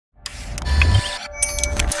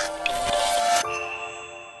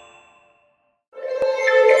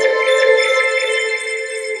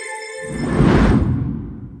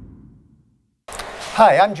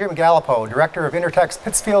Hi, I'm Jim Gallipo, Director of Intertek's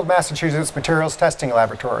Pittsfield, Massachusetts Materials Testing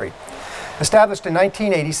Laboratory. Established in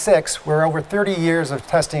 1986, we're over 30 years of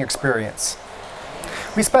testing experience.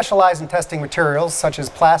 We specialize in testing materials such as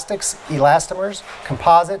plastics, elastomers,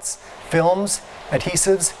 composites, films,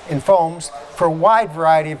 adhesives, and foams for a wide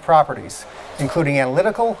variety of properties, including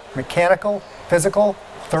analytical, mechanical, physical,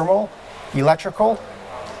 thermal, electrical,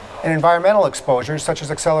 and environmental exposures such as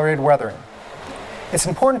accelerated weathering. It's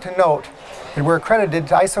important to note that we're accredited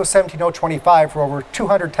to ISO 17025 for over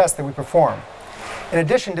 200 tests that we perform, in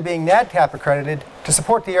addition to being NADCAP accredited to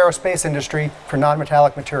support the aerospace industry for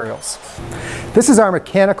non-metallic materials. This is our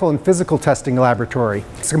mechanical and physical testing laboratory.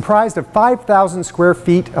 It's comprised of 5,000 square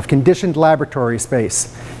feet of conditioned laboratory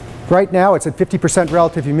space. Right now it's at 50%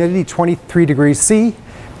 relative humidity, 23 degrees C,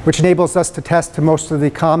 which enables us to test to most of the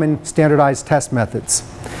common standardized test methods.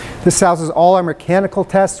 This houses all our mechanical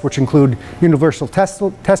tests, which include universal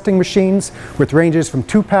testing machines with ranges from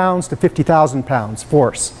 2 pounds to 50,000 pounds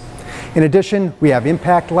force. In addition, we have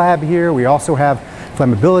impact lab here. We also have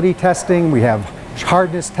flammability testing. We have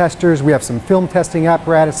hardness testers. We have some film testing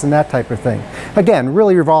apparatus and that type of thing. Again,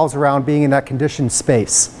 really revolves around being in that conditioned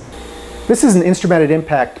space. This is an instrumented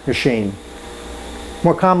impact machine,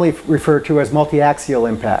 more commonly referred to as multi-axial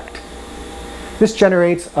impact. This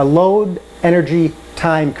generates a load energy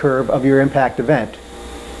time curve of your impact event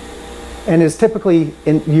and is typically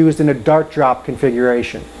used in a dart drop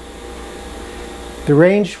configuration. The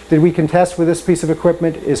range that we can test with this piece of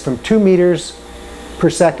equipment is from 2 meters per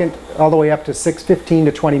second all the way up to 15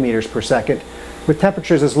 to 20 meters per second, with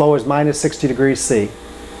temperatures as low as -60 degrees C.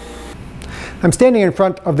 I'm standing in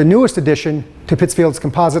front of the newest addition to Pittsfield's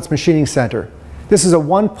Composites Machining Center. This is a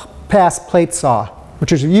one-pass plate saw,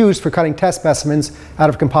 which is used for cutting test specimens out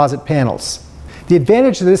of composite panels. The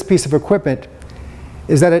advantage of this piece of equipment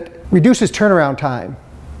is that it reduces turnaround time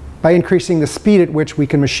by increasing the speed at which we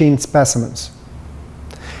can machine specimens.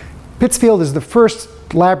 Pittsfield is the first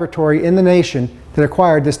laboratory in the nation that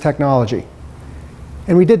acquired this technology,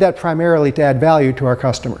 and we did that primarily to add value to our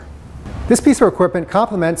customer. This piece of equipment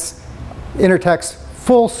complements Intertek's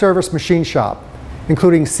full-service machine shop,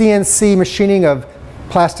 including CNC machining of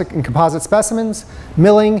plastic and composite specimens,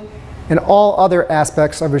 milling, and all other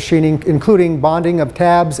aspects of machining, including bonding of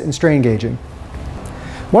tabs and strain gauging.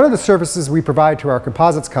 One of the services we provide to our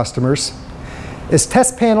composites customers is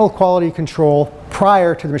test panel quality control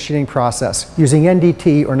prior to the machining process using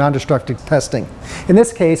NDT, or non-destructive testing. In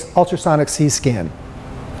this case, ultrasonic C-scan.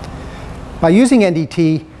 By using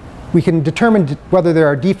NDT, we can determine whether there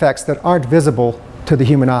are defects that aren't visible to the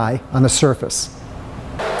human eye on the surface.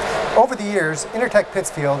 Over the years, Intertek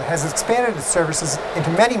Pittsfield has expanded its services into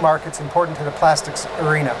many markets important to the plastics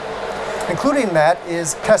arena. Including that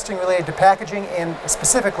is testing related to packaging and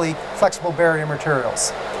specifically flexible barrier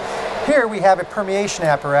materials. Here we have a permeation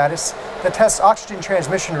apparatus that tests oxygen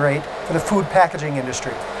transmission rate for the food packaging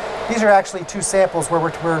industry. These are actually 2 samples where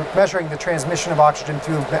we're measuring the transmission of oxygen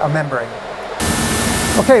through a membrane.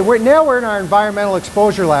 Okay, now we're in our environmental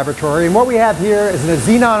exposure laboratory, and what we have here is a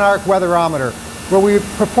xenon arc weatherometer, where we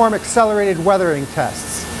perform accelerated weathering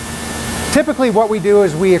tests. Typically what we do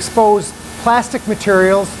is we expose plastic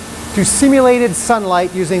materials to simulated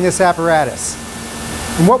sunlight using this apparatus.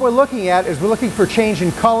 And what we're looking at is we're looking for change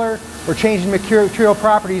in color or change in material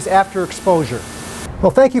properties after exposure.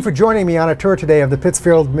 Well, thank you for joining me on a tour today of the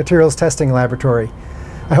Pittsfield Materials Testing Laboratory.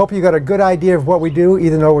 I hope you got a good idea of what we do,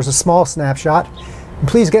 even though it was a small snapshot. And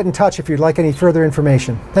please get in touch if you'd like any further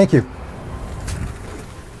information. Thank you.